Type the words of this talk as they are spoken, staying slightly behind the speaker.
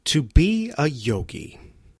To be a yogi.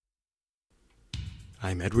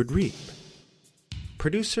 I'm Edward Reed,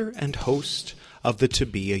 producer and host of the To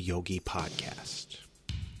Be a Yogi podcast.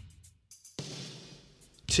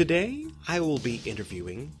 Today, I will be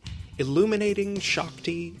interviewing illuminating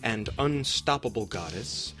Shakti and unstoppable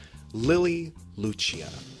goddess, Lily Lucia.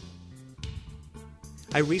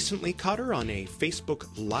 I recently caught her on a Facebook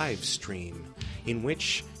live stream in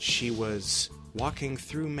which she was walking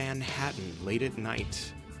through Manhattan late at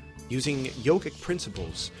night, using yogic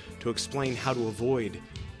principles to explain how to avoid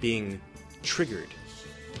being triggered.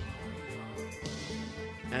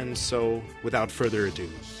 And so, without further ado,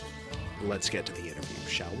 let's get to the interview,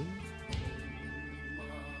 shall we?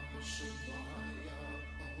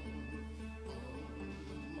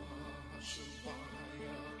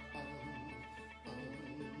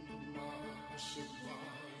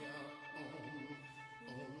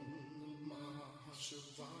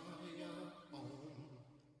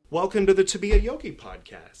 Welcome to the To Be a Yogi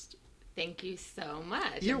podcast. Thank you so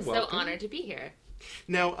much. You're I'm welcome. so honored to be here.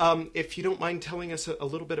 Now, if you don't mind telling us a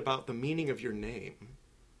little bit about the meaning of your name.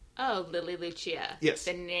 Oh, Lily Lucia. Yes.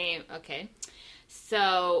 The name, okay.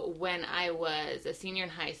 So when I was a senior in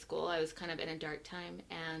high school, I was kind of in a dark time,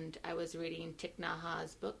 and I was reading Thich Nhat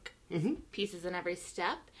Hanh's book, Pieces in Every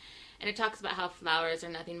Step, and it talks about how flowers are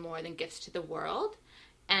nothing more than gifts to the world.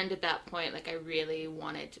 And at that point, I really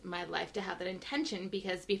wanted my life to have that intention,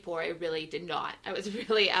 because before I really did not. I was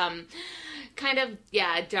really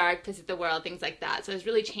dark, pissed at the world, things like that. So I was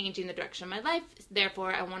really changing the direction of my life.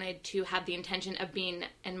 Therefore, I wanted to have the intention of being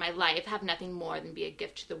in my life, have nothing more than be a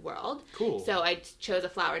gift to the world. Cool. So I chose a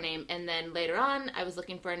flower name. And then later on, I was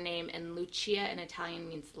looking for a name, and Lucia in Italian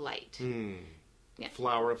means light. Yeah.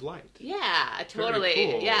 Flower of light. Yeah, totally.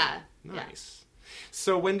 Very cool. Yeah. Nice.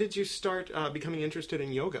 So when did you start becoming interested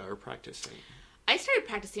in yoga or practicing? I started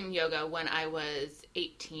practicing yoga when I was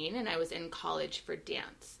 18, and I was in college for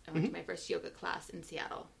dance. I went to my first yoga class in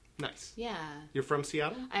Seattle. Nice. Yeah. You're from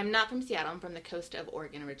Seattle? I'm not from Seattle. I'm from the coast of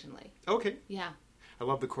Oregon originally. Okay. Yeah. I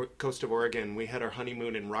love the coast of Oregon. We had our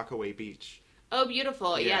honeymoon in Rockaway Beach. Oh,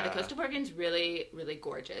 beautiful. Yeah. The coast of Oregon's really, really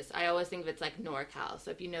gorgeous. I always think of it's like NorCal.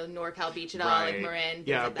 So if you know NorCal Beach at all, like Marin, things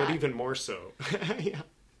yeah, like but that. even more so. Yeah.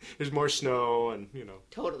 There's more snow and,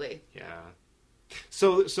 Totally. Yeah.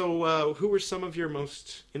 So who were some of your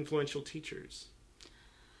most influential teachers?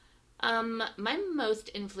 My most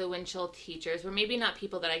influential teachers were maybe not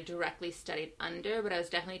people that I directly studied under, but I was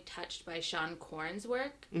definitely touched by Seane Corn's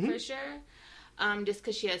work, for sure. Just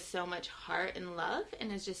because she has so much heart and love,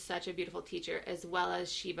 and is just such a beautiful teacher, as well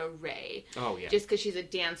as Shiva Ray. Oh, yeah. Just because she's a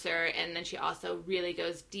dancer, and then she also really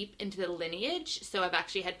goes deep into the lineage. So I've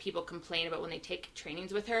actually had people complain about when they take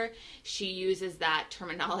trainings with her, she uses that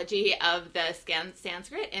terminology of the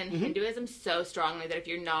Sanskrit and Hinduism so strongly that if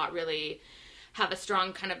you're not really have a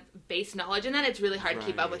strong kind of base knowledge in that, it's really hard to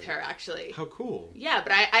keep up with her, actually. How cool. Yeah,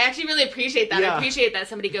 but I actually really appreciate that. Yeah. I appreciate that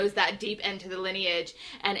somebody goes that deep into the lineage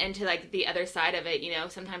and into the other side of it.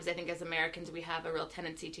 Sometimes I think as Americans we have a real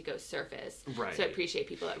tendency to go surface. Right. So I appreciate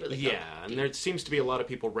people that really go Yeah, and deep. there seems to be a lot of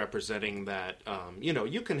people representing that,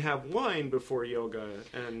 you can have wine before yoga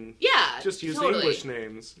and just use totally. English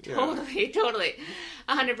names. Yeah. Totally.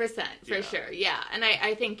 100%, for Yeah. sure. Yeah, and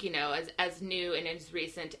I think, as new and as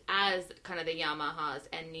recent as kind of the Yamahas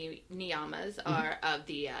and Niyamas are of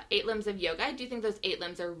the 8 limbs of yoga, I do think those 8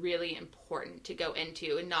 limbs are really important to go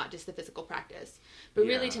into, and not just the physical practice, but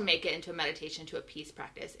really to make it into a meditation, to a peace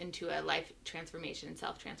practice, into a life transformation,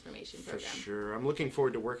 self-transformation program. For sure. I'm looking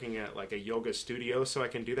forward to working at a yoga studio so I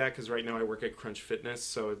can do that, because right now I work at Crunch Fitness,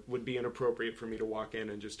 so it would be inappropriate for me to walk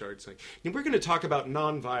in and just start saying, we're going to talk about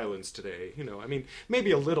nonviolence today.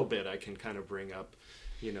 Maybe a little bit I can kind of bring up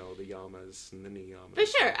the yamas and the niyamas. For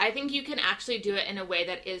sure. I think you can actually do it in a way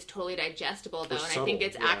that is totally digestible, though. And I think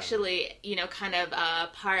it's actually, kind of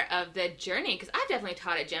a part of the journey. Because I've definitely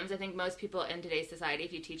taught at gyms. I think most people in today's society,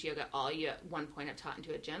 if you teach yoga at all, you at one point have taught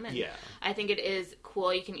into a gym. And I think it is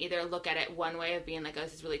cool. You can either look at it one way of being like, oh,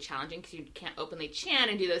 this is really challenging because you can't openly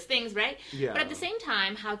chant and do those things, right? Yeah. But at the same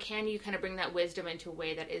time, how can you kind of bring that wisdom into a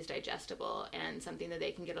way that is digestible and something that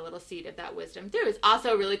they can get a little seed of that wisdom through? It's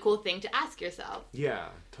also a really cool thing to ask yourself. Yeah.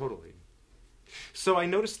 Totally. So I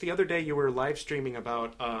noticed the other day you were live streaming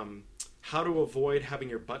about how to avoid having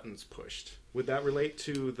your buttons pushed. Would that relate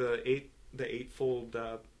to the eightfold?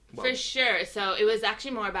 For sure. So it was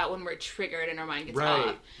actually more about when we're triggered and our mind gets off.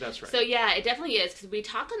 Right. That's right. So yeah, it definitely is, because we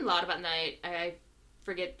talk a lot about, and I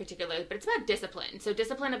forget particulars, but it's about discipline. So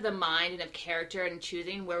discipline of the mind and of character and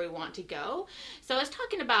choosing where we want to go. So I was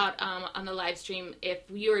talking about on the live stream, if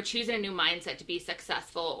you are choosing a new mindset to be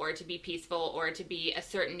successful or to be peaceful or to be a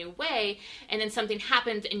certain new way, and then something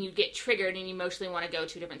happens and you get triggered and you emotionally want to go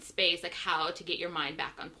to a different space, like how to get your mind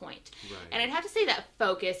back on point. Right. And I'd have to say that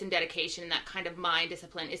focus and dedication and that kind of mind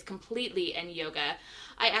discipline is completely in yoga.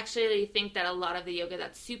 I actually think that a lot of the yoga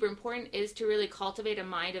that's super important is to really cultivate a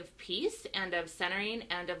mind of peace and of centering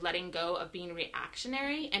and of letting go of being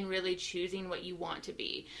reactionary and really choosing what you want to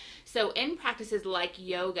be. So in practices like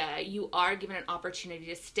yoga, you are given an opportunity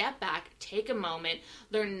to step back, take a moment,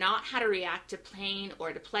 learn not how to react to pain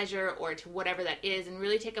or to pleasure or to whatever that is, and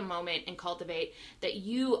really take a moment and cultivate that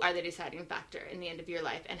you are the deciding factor in the end of your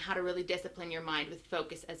life and how to really discipline your mind with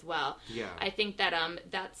focus as well. Yeah. I think that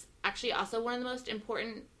that's actually also one of the most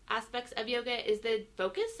important aspects of yoga is the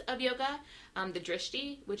focus of yoga, the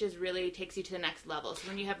drishti, which is really takes you to the next level. So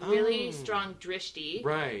when you have really strong drishti,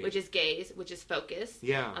 right, which is gaze, which is focus,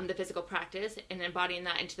 yeah, the physical practice, and embodying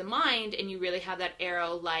that into the mind, and you really have that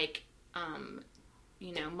arrow like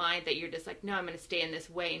mind that you're just like, no, I'm going to stay in this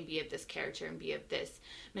way and be of this character and be of this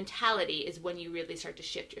mentality, is when you really start to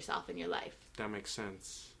shift yourself in your life. That makes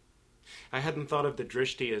sense. I hadn't thought of the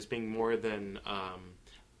drishti as being more than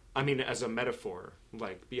as a metaphor,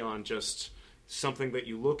 like beyond just something that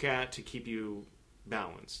you look at to keep you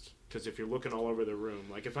balanced. Because if you're looking all over the room,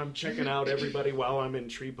 like if I'm checking out everybody while I'm in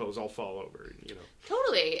tree pose, I'll fall over,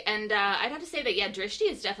 Totally. And I'd have to say that, yeah, drishti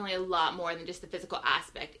is definitely a lot more than just the physical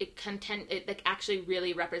aspect. It like actually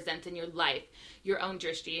really represents in your life your own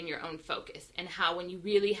drishti and your own focus, and how when you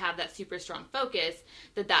really have that super strong focus,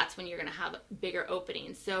 that's when you're going to have bigger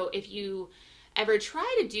openings. So if you ever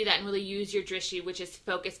try to do that and really use your drishti, which is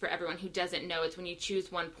focus for everyone who doesn't know, it's when you choose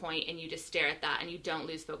one point and you just stare at that and you don't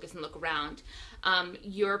lose focus and look around.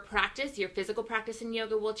 Your practice, your physical practice in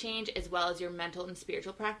yoga will change, as well as your mental and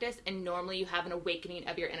spiritual practice, and normally you have an awakening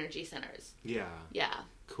of your energy centers. Yeah. Yeah.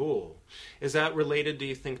 Cool. Is that related, do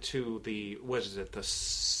you think, to the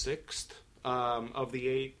 6th of the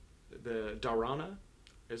 8, the dharana?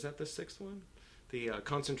 Is that the 6th one? The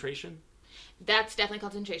concentration? That's definitely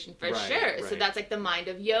concentration for sure. Right. So that's like the mind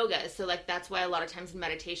of yoga. So like that's why a lot of times in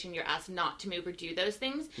meditation you're asked not to move or do those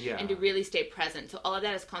things, and to really stay present. So all of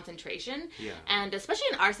that is concentration. Yeah. And especially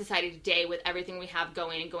in our society today with everything we have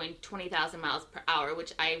going 20,000 miles per hour,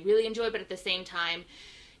 which I really enjoy, but at the same time,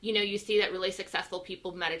 you see that really successful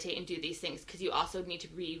people meditate and do these things because you also need to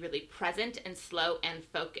be really present and slow and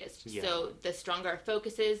focused. Yeah. So the stronger our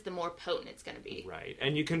focus is, the more potent it's going to be. Right.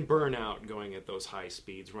 And you can burn out going at those high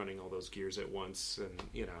speeds, running all those gears at once. And,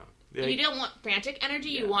 you don't want frantic energy.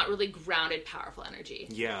 Yeah. You want really grounded, powerful energy.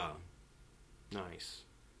 Yeah. Nice.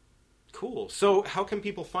 Cool. So how can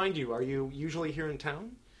people find you? Are you usually here in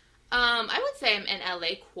town? I would say I'm in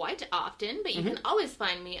LA quite often, but you can always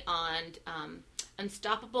find me on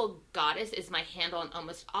Unstoppable Goddess is my handle on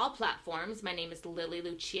almost all platforms. My name is Lily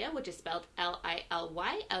Lucia, which is spelled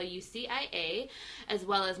Lilylucia, as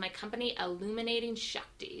well as my company Illuminating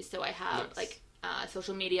Shakti. So I have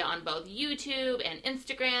social media on both YouTube and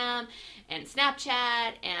Instagram and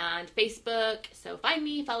Snapchat and Facebook. So find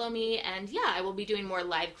me, follow me, and I will be doing more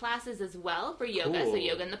live classes as well for yoga. Cool. So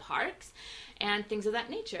yoga in the parks and things of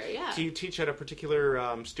that nature, yeah. Do you teach at a particular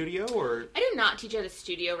studio, or? I do not teach at a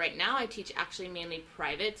studio right now. I teach actually mainly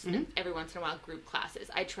privates, and every once in a while group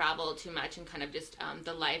classes. I travel too much, and kind of just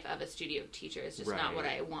the life of a studio teacher is just not what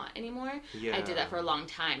I want anymore. Yeah. I did that for a long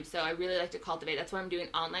time, so I really like to cultivate. That's why I'm doing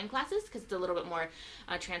online classes, because it's a little bit more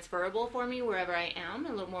transferable for me wherever I am,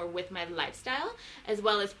 a little more with my lifestyle, as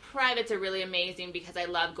well as privates are really amazing because I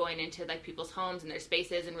love going into like people's homes and their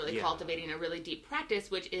spaces and really cultivating a really deep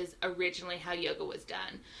practice, which is originally how yoga was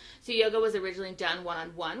done. So yoga was originally done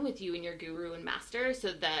one-on-one with you and your guru and master,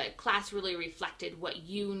 so the class really reflected what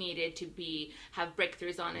you needed to have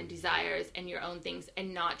breakthroughs on and desires and your own things,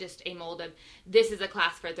 and not just a mold of, this is a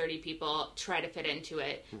class for 30 people, try to fit into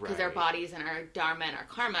it, because our bodies and our dharma and our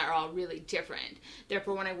karma are all really different.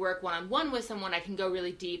 Therefore, when I work one-on-one with someone, I can go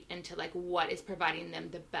really deep into like what is providing them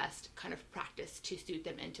the best kind of practice to suit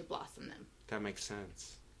them and to blossom them. That makes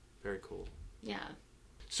sense. Very cool. Yeah.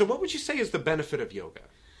 So what would you say is the benefit of yoga?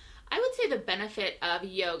 I would say the benefit of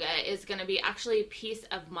yoga is going to be actually peace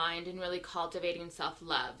of mind and really cultivating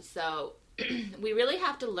self-love. So we really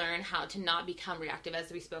have to learn how to not become reactive,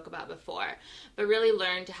 as we spoke about before, but really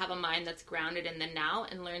learn to have a mind that's grounded in the now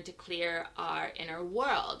and learn to clear our inner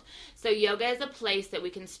world. So yoga is a place that we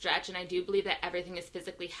can stretch, and I do believe that everything is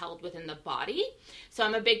physically held within the body. So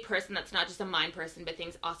I'm a big person that's not just a mind person, but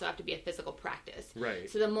things also have to be a physical practice. Right.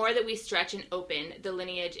 So the more that we stretch and open, the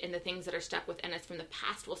lineage and the things that are stuck within us from the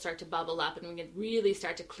past will start to bubble up, and we can really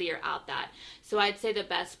start to clear out that. So I'd say the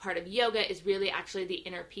best part of yoga is really actually the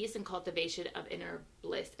inner peace and cultivation of inner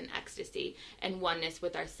bliss and ecstasy and oneness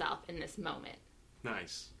with ourself in this moment.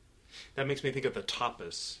 Nice. That makes me think of the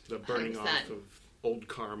tapas, the burning 100%. off of old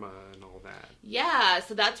karma and all that. Yeah,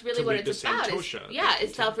 so that's really To what lead it's to about. santosha.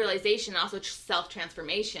 It's self-realization, also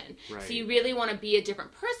self-transformation. Right. So you really want to be a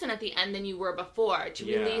different person at the end than you were before, to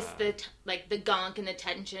release Yeah. the gunk and the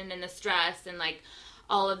tension and the stress and like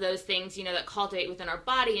all of those things, you know, that cultivate within our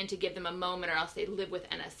body, and to give them a moment or else they live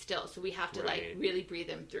within us still. So we have to Right. like really breathe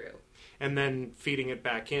them through. And then feeding it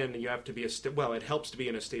back in, you have to be it helps to be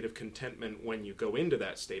in a state of contentment when you go into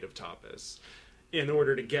that state of tapas, in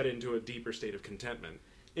order to get into a deeper state of contentment,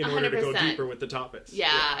 in order to go 100%. deeper with the tapas.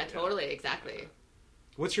 Yeah, totally, exactly.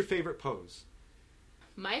 What's your favorite pose?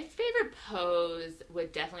 My favorite pose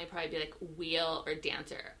would definitely probably be like wheel or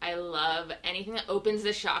dancer. I love anything that opens the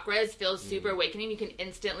chakras, feels super awakening. You can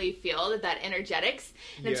instantly feel that energetics.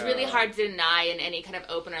 And it's really Yeah. hard to deny in any kind of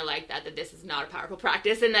opener like that this is not a powerful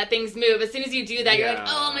practice and that things move. As soon as you do that, you're like, Yeah.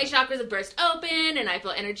 oh, my chakras have burst open and I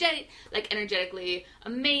feel energetically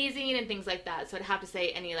amazing and things like that. So I'd have to say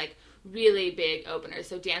any like really big openers.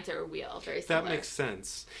 So dancer or wheel, very similar. That makes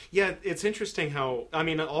sense. Yeah, it's interesting how, I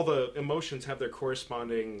mean, all the emotions have their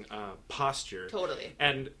corresponding posture. Totally.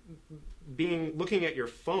 And looking at your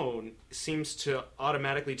phone seems to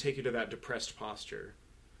automatically take you to that depressed posture.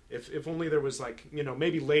 If only there was like, you know,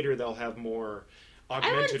 maybe later they'll have more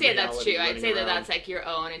augmented I wouldn't say that's reality true. I'd running say that around that's like your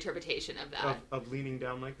own interpretation of that. of leaning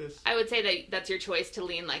down like this. I would say that that's your choice to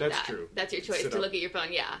lean like That's that. true. That's your choice Sit to up. look at your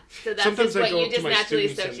phone, yeah. So that's Sometimes just I what go you up to just my naturally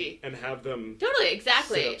students associate. and have them Totally,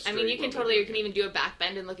 exactly. sit up I mean, you straight can while totally, they're you can doing even do a back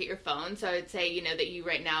bend and look at your phone. So I would say, you know, that you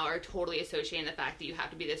right now are totally associating the fact that you have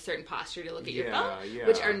to be this certain posture to look at your phone, Yeah.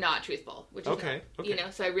 which are not truthful. Which is Okay, not, okay. You know,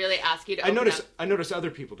 so I really ask you to I open notice up. I notice other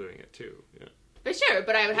people doing it too. Yeah. For sure,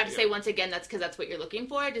 but I would have to say Yeah. once again, that's because that's what you're looking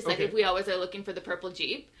for. Just like Okay. if we always are looking for the purple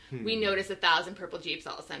Jeep, we notice 1,000 purple Jeeps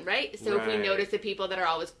all of a sudden, right? So if we Right. notice the people that are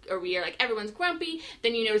always, or we are like, everyone's grumpy,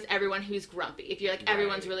 then you notice everyone who's grumpy. If you're like,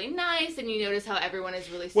 everyone's Right. really nice, then you notice how everyone is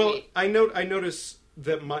really Well, sweet. I notice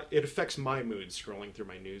that it affects my mood scrolling through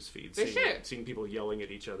my news feed, For sure. seeing people yelling at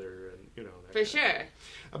each other, and you know. That For kind of sure.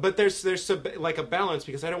 thing. But there's like a balance,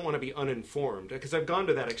 because I don't want to be uninformed, because I've gone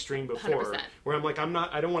to that extreme before 100%. where I'm like,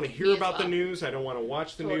 I don't want to hear Me as about the well. news, I don't want to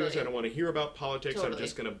watch the news, Totally. I don't want to hear about politics. I'm Totally.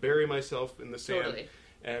 just going to bury myself in the sand. Totally.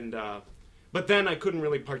 And but then I couldn't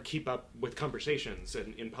really keep up with conversations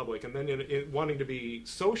in public, and then wanting to be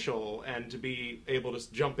social and to be able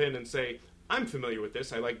to jump in and say, I'm familiar with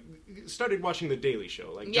this. I started watching The Daily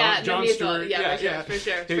Show, like Yeah, Jon me as Stewart. well. Yeah, for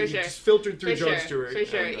sure. He just filtered through For Jon sure, Stewart. For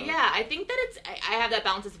sure. and, Yeah, I think that I have that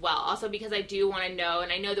balance as well. Also because I do want to know,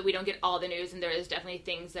 and I know that we don't get all the news, and there is definitely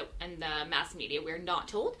things that in the mass media we're not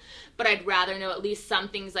told. But I'd rather know at least some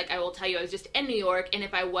things. Like I will tell you, I was just in New York, and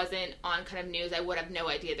if I wasn't on kind of news, I would have no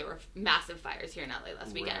idea there were massive fires here in LA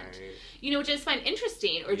last weekend. Right. You know, which I just find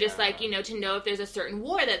interesting, or just Yeah. like, you know, to know if there's a certain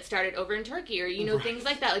war that started over in Turkey, or, you know, things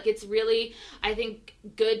like that. Like, it's really, I think,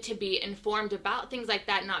 good to be informed about things like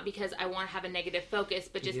that, not because I want to have a negative focus,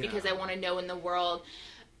 but just because I want to know in the world,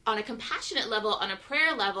 on a compassionate level, on a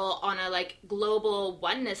prayer level, on a like global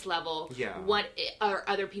oneness level, Yeah. what are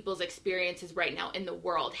other people's experiences right now in the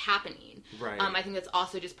world happening. Right. I think that's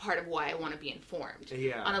also just part of why I want to be informed.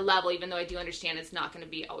 Yeah. On a level, even though I do understand it's not going to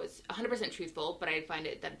be always 100% truthful, but I find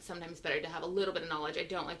it that sometimes better to have a little bit of knowledge. I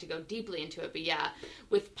don't like to go deeply into it, but yeah,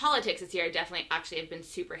 with politics this year, I definitely actually have been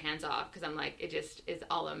super hands off, because I'm like, it just is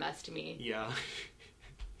all a mess to me. Yeah.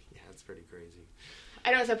 Yeah, it's pretty crazy.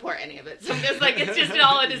 I don't support any of it, so I'm just like, it's just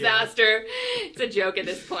all a disaster. It's a joke at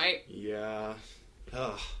this point. Yeah.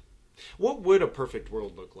 Ugh. What would a perfect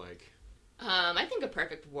world look like? I think a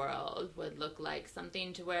perfect world would look like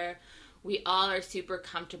something to where we all are super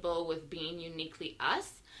comfortable with being uniquely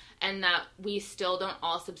us, and that we still don't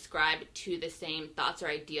all subscribe to the same thoughts or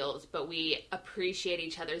ideals, but we appreciate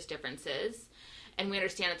each other's differences, and we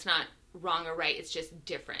understand it's not wrong or right, it's just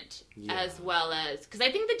different. Yeah. As well as, because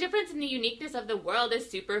I think the difference in the uniqueness of the world is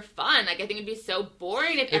super fun. Like, I think it'd be so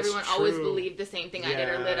boring if It's everyone always true. believed the same thing I did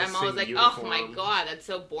or Yeah, lived. I'm always same like, oh my uniform. god, that's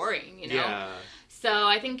so boring, you know? Yeah. So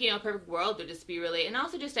I think, you know, a perfect world would just be really, and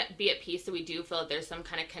also just to be at peace, so we do feel that there's some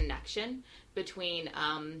kind of connection between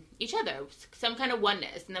each other, some kind of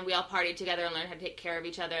oneness. And then we all partied together and learned how to take care of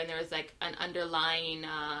each other. And there was like an underlying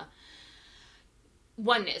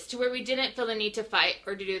oneness to where we didn't feel the need to fight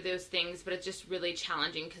or to do those things, but it's just really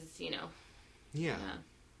challenging because, Yeah.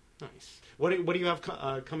 Nice. What do you have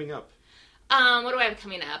coming up? What do I have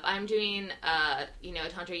coming up? I'm doing, a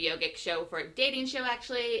Tantra yogic show for a dating show,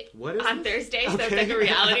 actually. What is on this? Thursday. Okay. So it's like a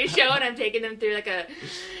reality show, and I'm taking them through like a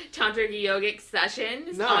Tantra yogic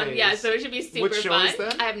sessions. Nice. So it should be super what show fun. Is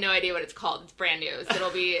that? I have no idea what it's called. It's brand new, so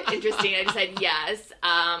it'll be interesting. I just said yes.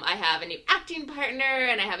 I have a new acting partner,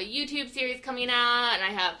 and I have a YouTube series coming out, and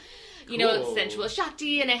I have... Sensual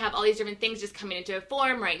Shakti, and I have all these different things just coming into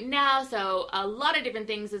form right now. So a lot of different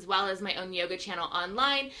things, as well as my own yoga channel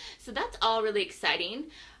online. So that's all really exciting.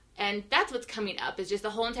 And that's what's coming up, is just the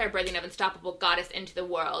whole entire birthing of Unstoppable Goddess into the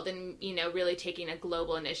world, and, really taking a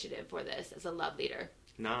global initiative for this as a love leader.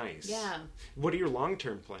 Nice. Yeah. What are your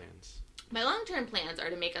long-term plans? My long-term plans are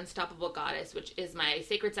to make Unstoppable Goddess, which is my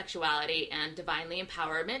sacred sexuality and divinely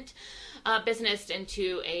empowerment business,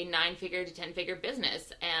 into a 9-figure to 10-figure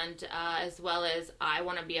business. And as well as I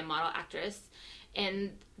want to be a model actress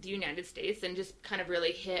in the United States and just kind of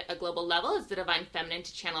really hit a global level as the divine feminine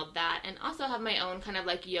to channel that, and also have my own kind of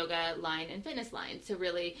like yoga line and fitness line to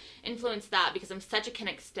really influence that, because I'm such a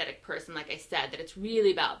kinesthetic person, like I said, that it's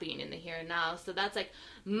really about being in the here and now. So that's like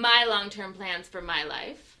my long-term plans for my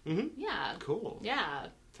life. Mm-hmm. Yeah. Cool. Yeah.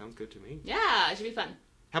 Sounds good to me. Yeah, it should be fun.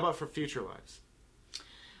 How about for future lives?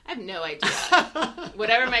 I have no idea.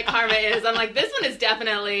 Whatever my karma is, I'm like, this one is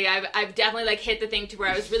definitely, I've definitely like hit the thing to where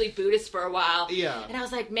I was really Buddhist for a while. Yeah. And I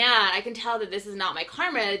was like, man, I can tell that this is not my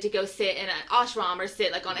karma to go sit in an ashram or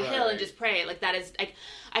sit like on a hill and just pray. Like that is, like,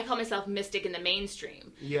 I call myself mystic in the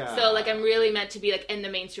mainstream. Yeah. So like I'm really meant to be like in the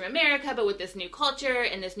mainstream America, but with this new culture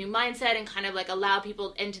and this new mindset, and kind of like allow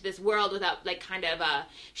people into this world without like kind of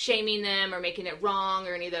shaming them or making it wrong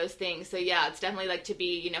or any of those things. So yeah, it's definitely like to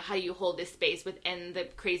be, how do you hold this space within the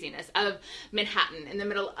craziness of Manhattan in the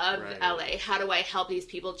middle of LA? How do I help these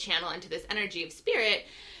people channel into this energy of spirit?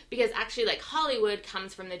 Because actually, like, Hollywood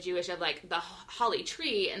comes from the Jewish of, like, the holly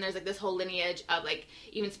tree, and there's, like, this whole lineage of, like,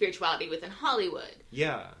 even spirituality within Hollywood.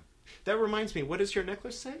 Yeah. That reminds me, what does your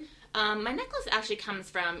necklace say? My necklace actually comes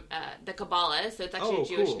from the Kabbalah, so it's actually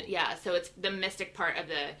Jewish. Cool. Yeah, so it's the mystic part of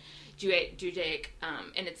the Judaic,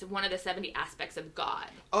 and it's one of the 70 aspects of God.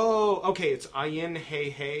 Oh, okay. It's Ayin Hey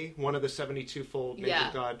Hey, one of the 72-fold names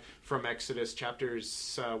of God from Exodus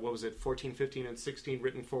chapters, 14, 15, and 16,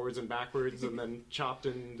 written forwards and backwards, and then chopped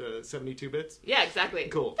into 72 bits? Yeah, exactly.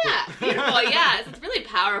 Cool. Yeah, beautiful. Yes, it's really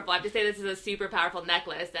powerful. I have to say this is a super powerful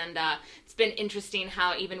necklace, and it's been interesting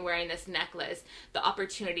how even wearing this necklace, the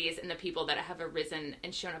opportunities and the people that have arisen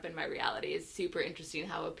and shown up in my reality is super interesting.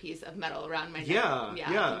 How a piece of metal around my neck,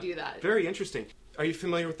 can do that. Very interesting. Are you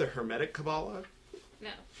familiar with the Hermetic Kabbalah? No.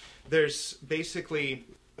 There's basically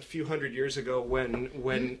a few hundred years ago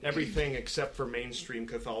when everything except for mainstream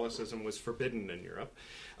Catholicism was forbidden in Europe,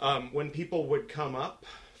 when people would come up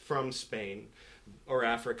from Spain or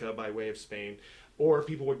Africa by way of Spain, or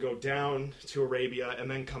people would go down to Arabia and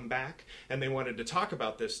then come back, and they wanted to talk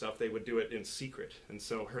about this stuff, they would do it in secret. And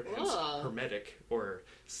so hence hermetic, or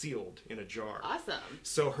sealed in a jar. Awesome.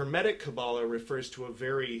 So Hermetic Kabbalah refers to a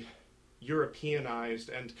very Europeanized,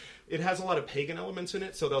 and it has a lot of pagan elements in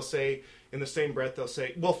it. So they'll say, in the same breath, they'll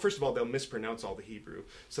say, well, first of all, they'll mispronounce all the Hebrew.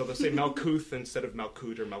 So they'll say Malkuth instead of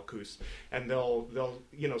Malkut or Malkus. And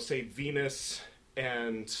they'll say Venus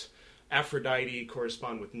and Aphrodite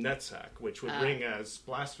correspond with Netzach, which would ring as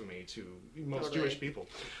blasphemy to most Jewish people.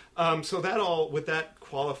 So that all, with that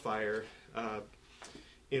qualifier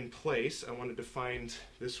in place, I wanted to find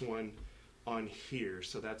this one on here.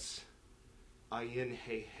 So that's Ayin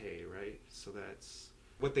Hey Hey, right? So that's...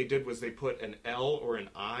 What they did was they put an L or an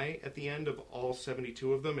I at the end of all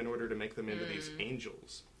 72 of them in order to make them into these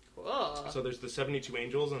angels. Cool. So there's the 72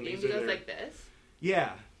 angels, and these are their... like this?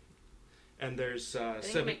 Yeah. And there's I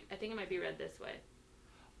think it might be read this way.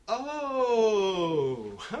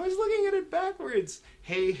 Oh! I was looking at it backwards.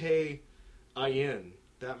 Hey Hey Ayin.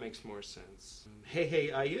 That makes more sense. Hey Hey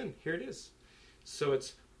Ayin. Here it is. So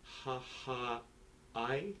it's Ha Ha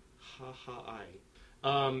I. Ha Ha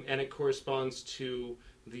I. And it corresponds to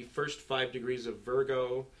the first 5 degrees of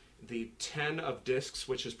Virgo, the 10 of discs,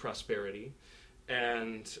 which is prosperity,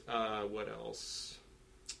 and what else?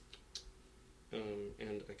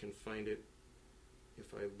 And I can find it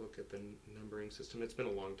if I look at the numbering system. It's been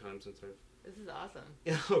a long time since I've... This is awesome.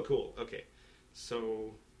 Yeah, oh, cool. Okay.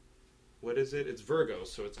 So, what is it? It's Virgo,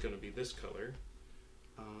 so it's going to be this color.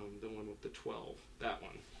 The one with the 12. That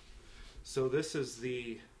one. So this is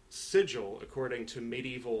the sigil, according to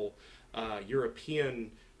medieval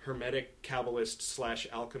European Hermetic Kabbalists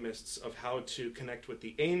 / alchemists of how to connect with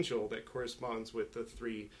the angel that corresponds with the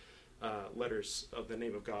 3 letters of the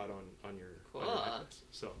name of God on your necklace.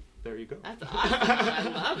 So there you go. That's awesome. I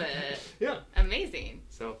love it. Yeah. Amazing.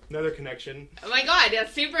 So another connection. Oh my god,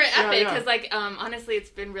 that's super epic. Yeah. Because like, honestly, it's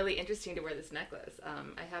been really interesting to wear this necklace.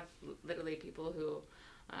 I have literally people who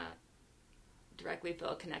directly feel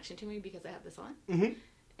a connection to me because I have this on. Mm-hmm.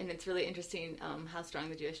 And it's really interesting how strong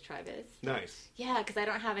the Jewish tribe is. Nice. Yeah, because I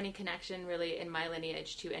don't have any connection really in my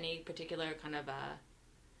lineage to any particular kind of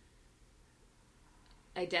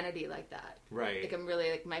identity like that. Right. Like I'm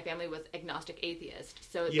really like my family was agnostic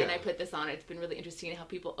atheist. So then I put this on. It's been really interesting how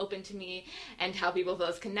people open to me and how people feel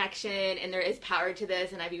this connection and there is power to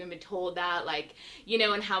this and I've even been told that like, you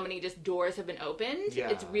know, and how many just doors have been opened. Yeah.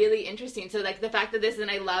 It's really interesting. So like the fact that this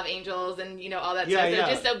and I love angels and you know all that stuff it's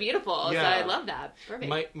just so beautiful. Yeah. So I love that.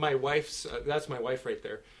 Perfect. My wife's that's my wife right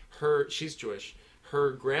there. She's Jewish.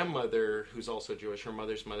 Her grandmother, who's also Jewish, her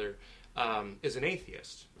mother's mother, is an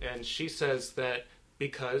atheist, and she says that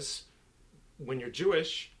because when you're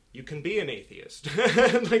Jewish, you can be an atheist.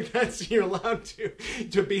 Like you're allowed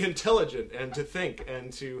to be intelligent and to think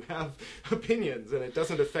and to have opinions, and it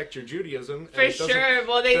doesn't affect your Judaism. For sure.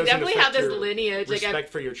 Well, they definitely have this lineage. Respect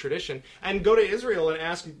for your tradition, and go to Israel and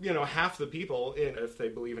ask half the people if they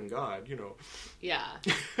believe in God. Yeah.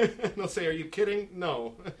 They'll say, "Are you kidding?"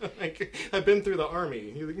 No. Like I've been through the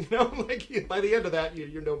army. Like by the end of that,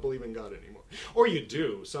 you don't believe in God anymore, or you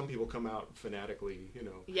do. Some people come out fanatically.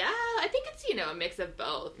 Yeah, I think it's a mix of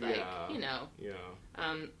both. Like, Yeah.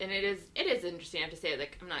 And it is interesting. I have to say,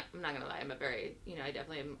 like, I'm not gonna lie. I'm a very, I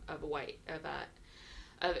definitely am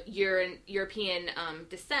of European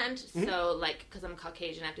descent. Mm-hmm. So, like, because I'm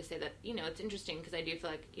Caucasian, I have to say that, it's interesting because I do feel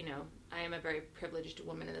like, I am a very privileged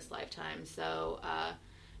woman in this lifetime. So,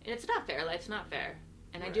 and it's not fair. Life's not fair.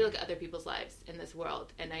 And I do look at other people's lives in this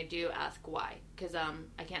world, and I do ask why. Because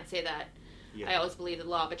I can't say that. Yeah. I always believe the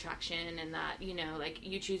law of attraction and that, like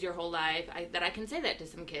you choose your whole life. I can say that to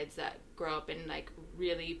some kids that grow up in like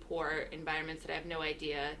really poor environments that I have no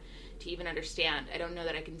idea to even understand. I don't know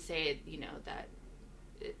that I can say, that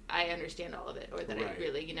I understand all of it or that I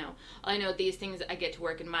really, all I know these things I get to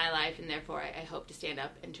work in my life and therefore I hope to stand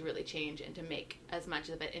up and to really change and to make as much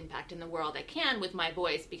of an impact in the world I can with my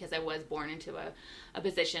voice because I was born into a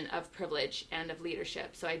position of privilege and of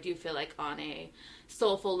leadership. So I do feel like on a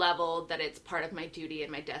soulful level that it's part of my duty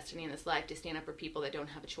and my destiny in this life to stand up for people that don't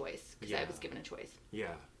have a choice because I was given a choice.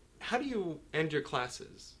 Yeah. How do you end your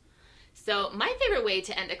classes? So my favorite way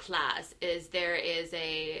to end a class is there is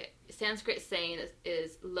a Sanskrit saying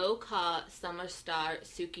is Loka Samastar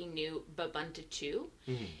Sukhi Nu Babanta Chu.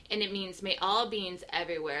 Mm-hmm. And it means may all beings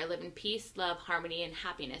everywhere live in peace, love, harmony, and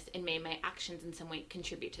happiness, and may my actions in some way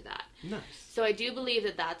contribute to that. Nice. So I do believe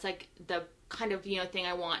that that's like the kind of thing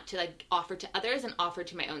I want to like offer to others and offer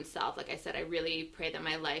to my own self. Like I said, I really pray that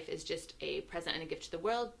my life is just a present and a gift to the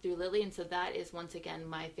world through Lily, and so that is once again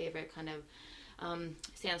my favorite kind of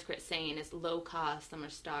Sanskrit saying is Loka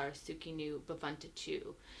Samastar Sukhi Nu Bhavanta Chu.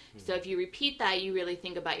 Mm-hmm. So if you repeat that, you really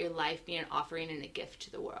think about your life being an offering and a gift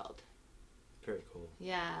to the world. Very cool.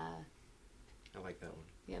 Yeah. I like that one.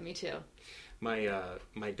 Yeah, me too.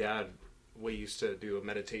 My dad, we used to do a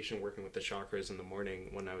meditation working with the chakras in the morning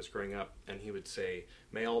when I was growing up, and he would say,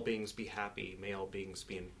 may all beings be happy, may all beings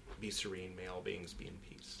be serene, may all beings be in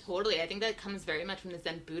peace. Totally. I think that comes very much from the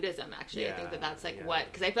Zen Buddhism, actually. Yeah, I think that's like what,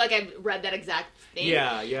 because I feel like I've read that exact thing.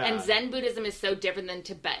 Yeah. And Zen Buddhism is so different than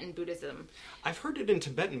Tibetan Buddhism. I've heard it in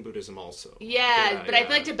Tibetan Buddhism also. Yeah, but I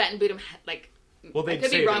feel like Tibetan Buddhism, like, well, I could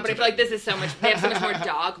be wrong, but I feel like this is so much. They have so much more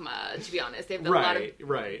dogma. To be honest, they have a lot of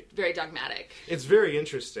very dogmatic. It's very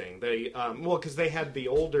interesting. They because they had the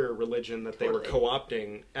older religion that they were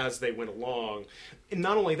co-opting as they went along, and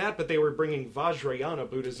not only that, but they were bringing Vajrayana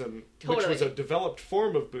Buddhism, which was a developed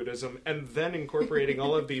form of Buddhism, and then incorporating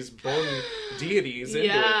all of these bone deities into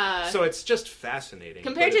it. So it's just fascinating.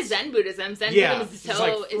 Compared to Zen Buddhism, Buddhism is so.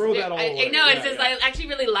 Like, throw that all away. I know. I actually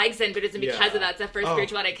really like Zen Buddhism because of that. It's the first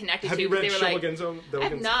spirituality I connected to. Have you read Shilligan's? I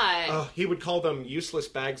have not. He would call them useless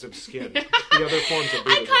bags of skin. The other forms of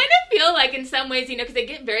Buddhism. I kind of feel like in some ways, because they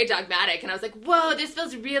get very dogmatic, and I was like, whoa, this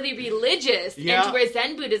feels really religious. Yeah. And where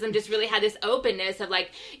Zen Buddhism just really had this openness of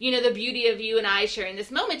like, the beauty of you and I sharing this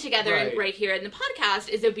moment together and right here in the podcast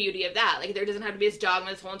is the beauty of that. Like there doesn't have to be this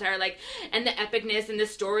dogma, this whole entire like, and the epicness and the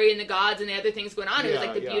story and the gods and the other things going on. It was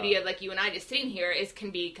like the beauty of like you and I just sitting here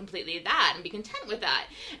can be completely that and be content with that.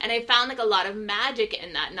 And I found like a lot of magic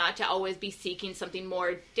in that, not to always be seeking something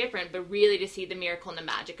more different, but really to see the miracle and the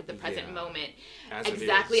magic of the present moment as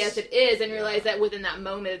it is and realize that within that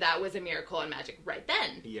moment that was a miracle and magic right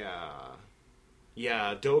then. Yeah.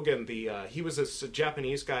 Yeah, Dogen, he was a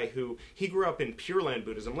Japanese guy he grew up in Pure Land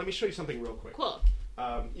Buddhism. Let me show you something real quick. Cool.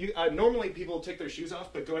 Normally people take their shoes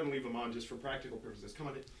off, but go ahead and leave them on just for practical purposes. Come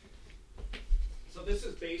on in. So this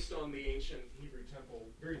is based on the ancient Hebrew temple,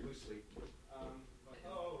 very loosely.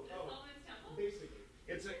 Basically.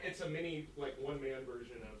 It's a mini, like, one-man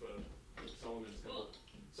version of Solomon's temple. Cool.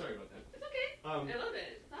 Sorry about that. It's okay. I love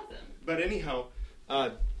it. It's awesome. But anyhow,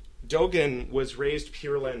 Dogen was raised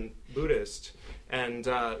Pure Land Buddhist, and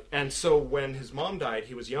so when his mom died,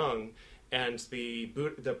 he was young, and the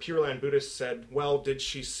Pure Land Buddhists said, well, did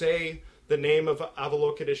she say the name of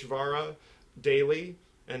Avalokiteshvara daily?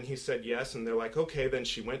 And he said yes, and they're like, okay, then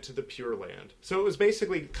she went to the Pure Land. So it was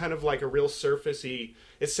basically kind of like a real surfacey,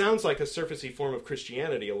 it sounds like a surfacey form of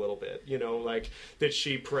Christianity a little bit, like, did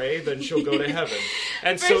she pray, then she'll go to heaven.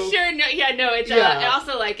 And For sure, no, it's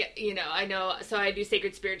also like, I know, so I do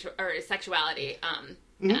sacred spiritual, or sexuality,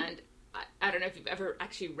 and I don't know if you've ever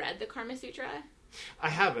actually read the Karma Sutra. I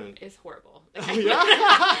haven't. It's horrible. Oh, yeah?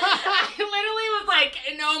 I literally was like,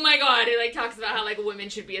 oh my god, it like talks about how like women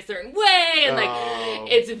should be a certain way, and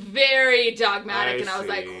like it's very dogmatic, I was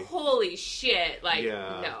like, holy shit, like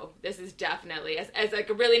no, this is definitely as like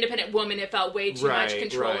a really independent woman, it felt way too much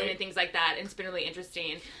controlling and things like that, and it's been really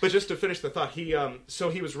interesting. But just to finish the thought, he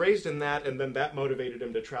was raised in that, and then that motivated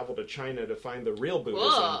him to travel to China to find the real Buddhism.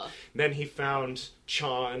 Whoa. Then he found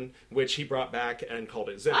Chan, which he brought back and called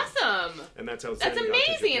it Zen. Awesome. And that's how Zen That's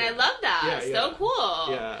amazing. I love that. Yeah, so cool.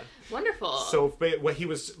 Yeah. Wonderful. So he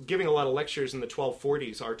was giving a lot of lectures in the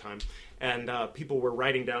 1240s, our time, and people were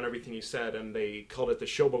writing down everything he said, and they called it the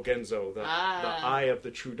Shobogenzo, the Eye of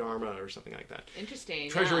the True Dharma, or something like that. Interesting.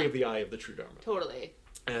 Treasury of the Eye of the True Dharma. Totally.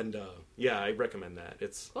 And I recommend that.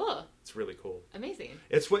 It's cool. It's really cool. Amazing.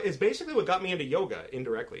 It's basically what got me into yoga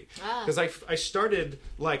indirectly. Because I started,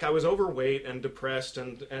 like, I was overweight and depressed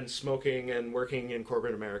and smoking and working in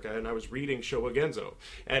corporate America, and I was reading Shobogenzo,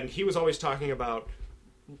 and he was always talking about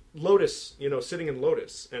lotus, sitting in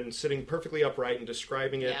lotus and sitting perfectly upright and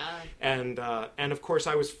describing it. Yeah. And of course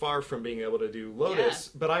I was far from being able to do lotus,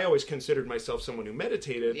 but I always considered myself someone who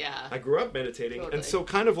meditated. Yeah. I grew up meditating. Totally. And so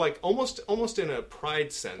kind of like almost in a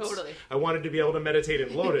pride sense. Totally. I wanted to be able to meditate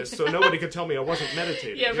in lotus so nobody could tell me I wasn't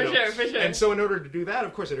meditating. Yeah, for sure. And so in order to do that,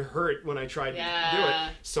 of course it hurt when I tried to do it.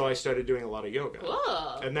 So I started doing a lot of yoga.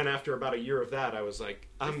 Cool. And then after about a year of that, I was like,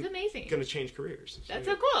 I'm going to change careers. That's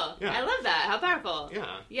so cool. Yeah. I love that. How powerful.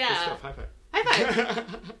 Yeah. Yeah. Good stuff. High five. High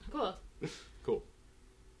five. Cool. Cool.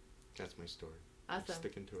 That's my story. Awesome.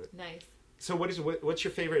 Sticking to it. Nice. So what's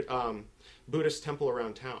your favorite Buddhist temple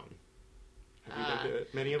around town? Have you been to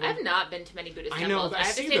many of them? I've not been to many Buddhist temples. I know, I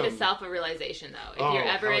have to say the Self-Realization, though. If you're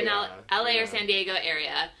ever in LA or San Diego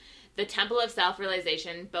area, the Temple of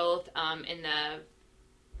Self-Realization, both in the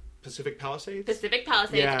Pacific Palisades,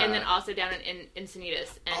 and then also down in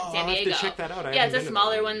Encinitas and San Diego. I'll have to check that out. It's a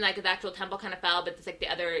smaller one, like the actual temple kind of fell, but it's like the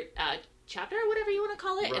other chapter or whatever you want to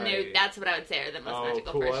call it, and that's what I would say are the most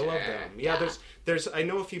magical. Cool! For sure. I love them. Yeah, there's I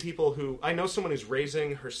know a few people I know someone who's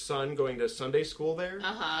raising her son going to Sunday school there.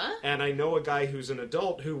 And I know a guy who's an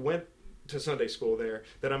adult who went to Sunday school there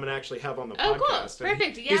that I'm gonna actually have on the podcast. Cool.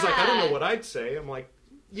 Perfect. He's like, I don't know what I'd say. I'm like,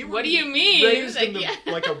 what do you mean? Raised in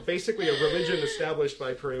basically a religion established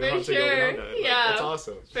by Paramahansa Yogananda. Yeah, that's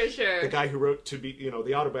awesome. For sure. The guy who wrote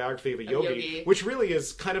the autobiography of a yogi, which really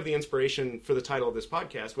is kind of the inspiration for the title of this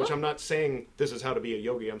podcast. Which I'm not saying this is how to be a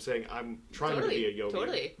yogi. I'm saying I'm trying to be a yogi.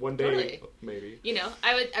 Totally. One day, maybe.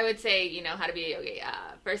 I would say how to be a yogi.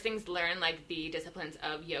 First things, learn like the disciplines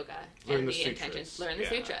of yoga and the intentions. Learn the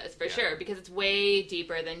sutras for sure, because it's way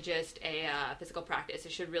deeper than just a physical practice.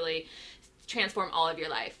 It should really transform all of your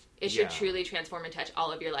life. It should truly transform and touch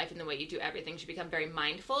all of your life, and the way you do everything should become very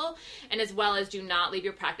mindful, and as well as do not leave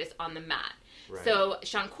your practice on the mat. Right. So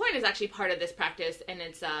Sean Coyne is actually part of this practice, and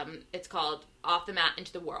it's called Off the Mat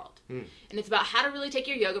into the World. And it's about how to really take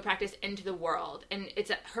your yoga practice into the world. And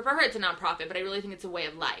for her it's a nonprofit, but I really think it's a way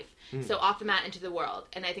of life. So Off the Mat into the World.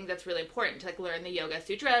 And I think that's really important to like learn the yoga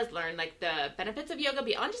sutras, learn like the benefits of yoga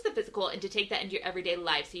beyond just the physical, and to take that into your everyday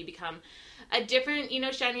life so you become a different,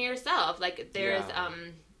 shinier self. Like there's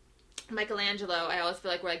Michelangelo, I always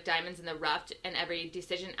feel like we're like diamonds in the rough, and every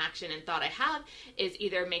decision, action, and thought I have is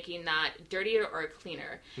either making that dirtier or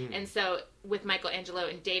cleaner. And so with Michelangelo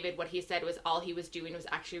and David, what he said was all he was doing was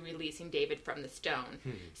actually releasing David from the stone.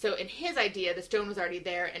 So in his idea, the stone was already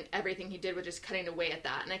there, and everything he did was just cutting away at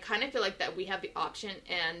that. And I kind of feel like that we have the option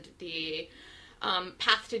and the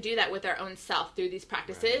path to do that with our own self through these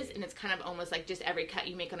practices, and it's kind of almost like just every cut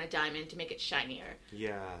you make on a diamond to make it shinier.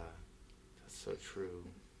 Yeah, that's so true.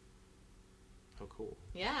 How cool.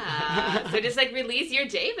 Yeah. So just like release your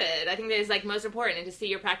David. I think that is like most important, and to see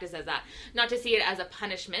your practice as that. Not to see it as a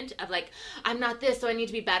punishment of like, I'm not this, so I need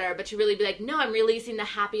to be better, but to really be like, no, I'm releasing the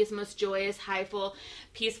happiest, most joyous, highful,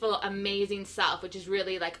 peaceful, amazing self, which is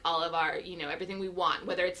really like all of our, you know, everything we want,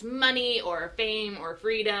 whether it's money or fame or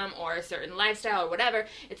freedom or a certain lifestyle or whatever.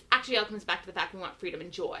 It's actually all comes back to the fact we want freedom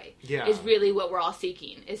and joy. Yeah. Is really what we're all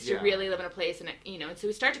seeking, is to Yeah. really live in a place, and you know, and so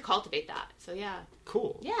we start to cultivate that. So yeah.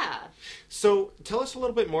 Cool. Yeah. So tell us a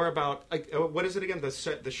little bit more about, what is it again,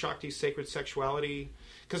 the Shakti Sacred Sexuality?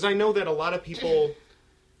 Because I know that a lot of people,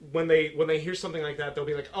 when they hear something like that, they'll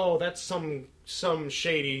be like, oh, that's some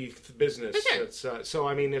shady business. For sure. That's, so,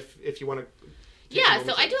 I mean, if you want to... Yeah,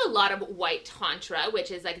 so I do a lot of white tantra,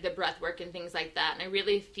 which is like the breath work and things like that. And I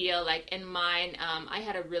really feel like in mine, I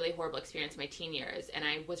had a really horrible experience in my teen years, and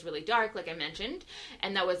I was really dark, like I mentioned,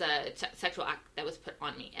 and that was a sexual act that was put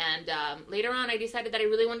on me. And later on, I decided that I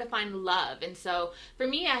really wanted to find love. And so for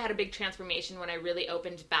me, I had a big transformation when I really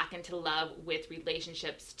opened back into love with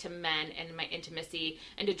relationships to men and my intimacy,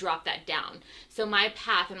 and to drop that down. So my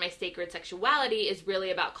path and my sacred sexuality is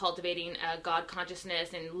really about cultivating God consciousness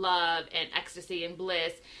and love and ecstasy and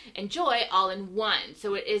bliss and joy all in one.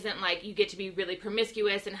 So it isn't like you get to be really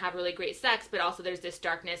promiscuous and have really great sex, but also there's this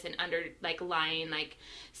darkness and under like lying like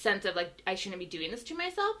sense of like I shouldn't be doing this to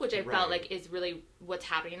myself, which I felt like is really what's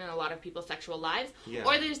happening in a lot of people's sexual lives. Yeah.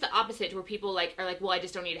 Or there's the opposite, where people like are like, well, I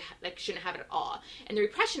just don't need to like shouldn't have it at all, and the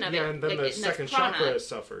repression of it. Yeah, and then like, the second chakra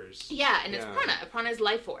suffers. Yeah, and it's prana. Prana is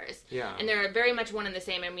life force. Yeah. And they're very much one and the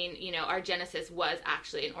same. I mean, you know, our genesis was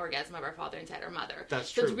actually an orgasm of our father inside our mother. That's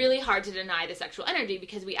so true. It's really hard to deny the sexual energy,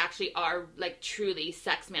 because we actually are like truly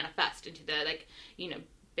sex manifest into the like, you know,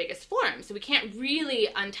 biggest form. So we can't really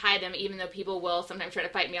untie them, even though people will sometimes try to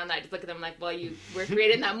fight me on that. I just look at them like, well, you were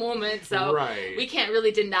created in that moment, so we can't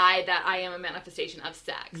really deny that I am a manifestation of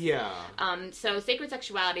sex. Yeah. So sacred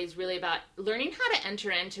sexuality is really about learning how to enter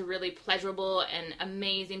into really pleasurable and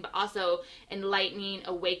amazing, but also enlightening,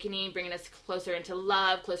 awakening, bringing us closer into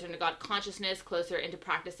love, closer into God consciousness, closer into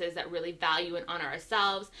practices that really value and honor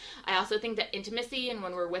ourselves. I also think that intimacy and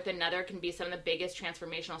when we're with another can be some of the biggest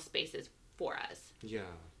transformational spaces for us. Yeah.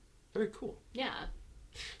 Very cool. Yeah.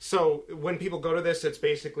 So when people go to this, it's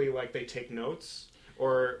basically like they take notes,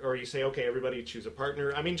 or you say, okay, everybody choose a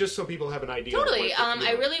partner. I mean, just so people have an idea. Totally. Of what,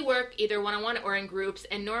 I really work either one-on-one or in groups,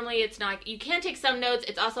 and normally it's not, you can take some notes.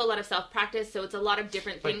 It's also a lot of self-practice, so it's a lot of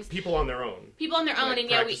different things. Like people on their own. People on their own, like and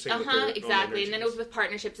yeah, we, exactly. And then it was with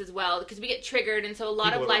partnerships as well, because we get triggered, and so a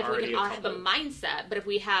lot People of life are we can all already a have a couple. mindset, but if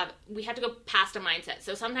we have to go past a mindset.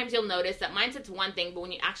 So sometimes you'll notice that mindset's one thing, but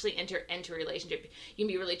when you actually enter into a relationship, you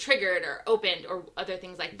can be really triggered or opened or other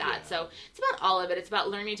things like that. Yeah. So it's about all of it. It's about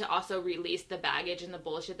learning to also release the baggage and the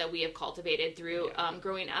bullshit that we have cultivated through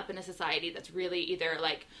growing up in a society that's really either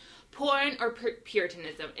like porn or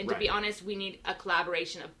puritanism. And to be honest, we need a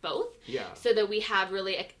collaboration of both. Yeah. So that we have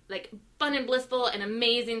really like fun and blissful and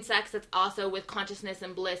amazing sex that's also with consciousness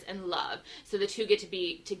and bliss and love. So the two get to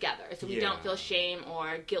be together. So we don't feel shame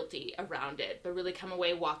or guilty around it, but really come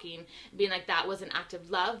away walking, being like that was an act of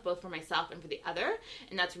love, both for myself and for the other.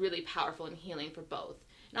 And that's really powerful and healing for both.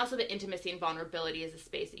 And also the intimacy and vulnerability is a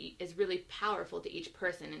space that is really powerful to each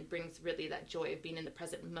person and brings really that joy of being in the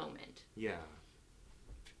present moment. Yeah.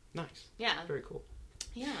 Nice. Yeah. Very cool.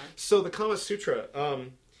 Yeah. So the Kama Sutra,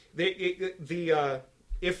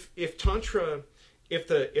 if Tantra, if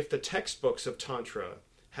the textbooks of Tantra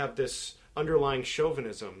have this underlying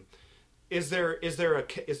chauvinism, is there a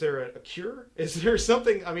cure? Is there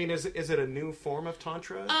something? I mean, is it a new form of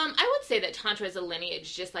Tantra? I would say that Tantra is a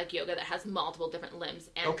lineage, just like yoga, that has multiple different limbs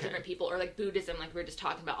and different people, or like Buddhism, like we were just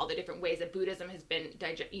talking about all the different ways that Buddhism has been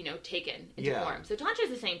taken into form. So Tantra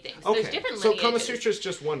is the same thing. So there's different lineages. So Kama Sutra is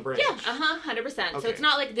just one branch. Yeah, 100%. So it's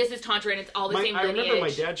not like this is Tantra and it's all the same lineage. I remember my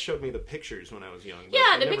dad showed me the pictures when I was young.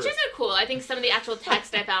 Yeah, the pictures are cool. I think some of the actual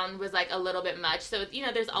text I found was like a little bit much. So,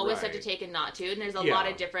 there's always stuff to take and not to, and there's a lot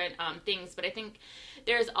of different things, but I think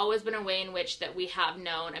there's always been a way in which that we have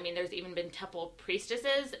known. I mean, there's even been temple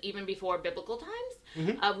priestesses, even before biblical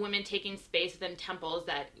times, of women taking space within temples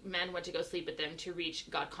that men went to go sleep with them to reach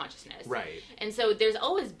God consciousness. Right. And so there's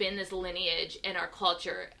always been this lineage in our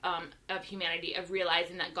culture of humanity of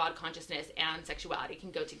realizing that God consciousness and sexuality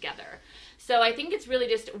can go together. So I think it's really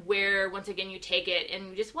just where, once again, you take it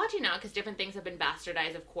and just watching out, because different things have been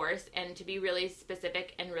bastardized, of course, and to be really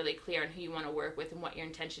specific and really clear on who you want to work with and what your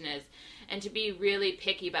intention is, and to be really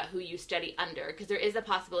picky about who you study under, because there is a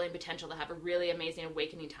possibility and potential to have a really amazing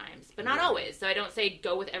awakening times, but not always. So I don't say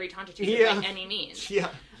go with every Tantra teacher by any means. Yeah.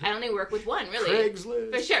 I only work with one, really.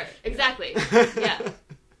 Craigslist. For sure. Exactly. Yeah.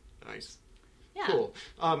 Nice. Yeah. Cool.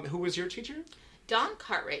 Who was your teacher? Dawn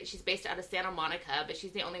Cartwright. She's based out of Santa Monica, but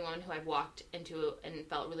she's the only woman who I've walked into and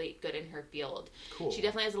felt really good in her field. Cool. She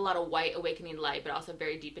definitely has a lot of white awakening light, but also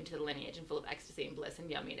very deep into the lineage and full of ecstasy and bliss and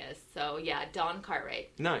yumminess. So yeah, Dawn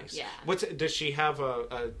Cartwright. Nice. Yeah. Does she have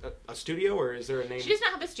a studio, or is there a name? She does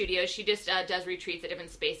not have a studio. She just does retreats at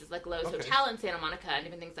different spaces like Lowe's Hotel in Santa Monica and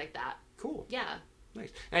different things like that. Cool. Yeah.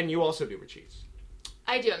 Nice. And you also do retreats.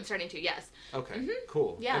 I do. I'm starting to, yes. Okay,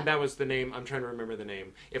 cool. Yeah. And that was the name. I'm trying to remember the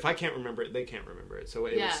name. If I can't remember it, they can't remember it. So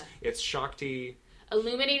it's Shakti.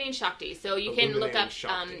 Illuminating Shakti. So you can look up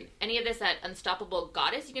Shakti. any of this at Unstoppable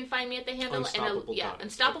Goddess. You can find me at the handle. Unstoppable Goddess.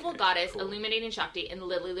 Unstoppable Goddess, cool. Illuminating Shakti, and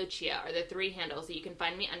Lily Lucia are the 3 handles that you can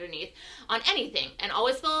find me underneath on anything. And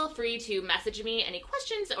always feel free to message me any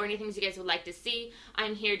questions or anything you guys would like to see.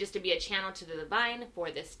 I'm here just to be a channel to the divine for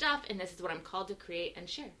this stuff, and this is what I'm called to create and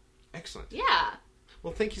share. Excellent. Yeah.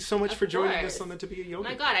 Well, thank you so much for joining us on the To Be a Yogi. Oh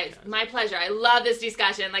my God, my pleasure. I love this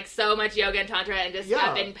discussion. Like so much yoga and tantra and just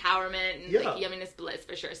empowerment and like yumminess bliss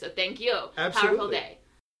for sure. So thank you. Absolutely. Powerful day.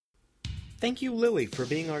 Thank you, Lily, for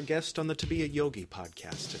being our guest on the To Be a Yogi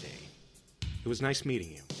podcast today. It was nice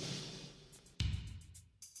meeting you.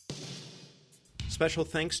 Special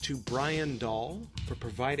thanks to Brian Dahl for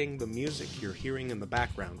providing the music you're hearing in the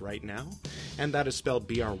background right now, and that is spelled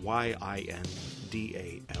BRYINDALL.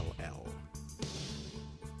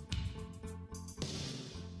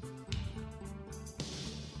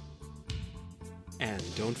 And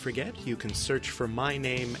don't forget, you can search for my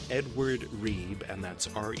name, Edward Reib, and that's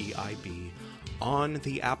R-E-I-B, on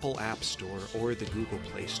the Apple App Store or the Google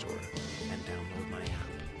Play Store, and download my app.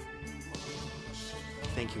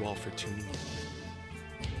 Thank you all for tuning in.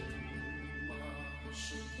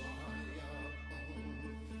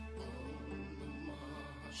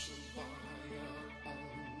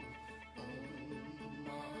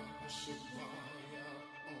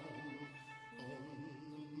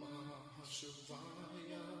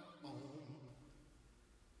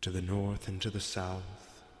 To the north and to the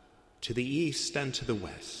south, to the east and to the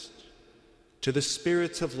west, to the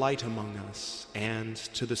spirits of light among us and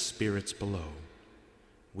to the spirits below,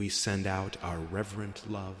 we send out our reverent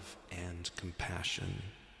love and compassion.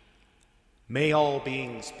 May all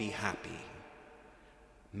beings be happy.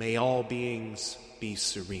 May all beings be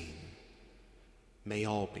serene. May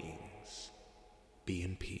all beings be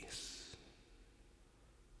in peace.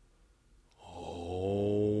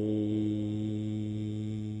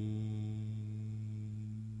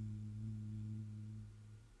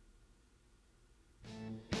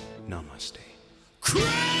 Namaste.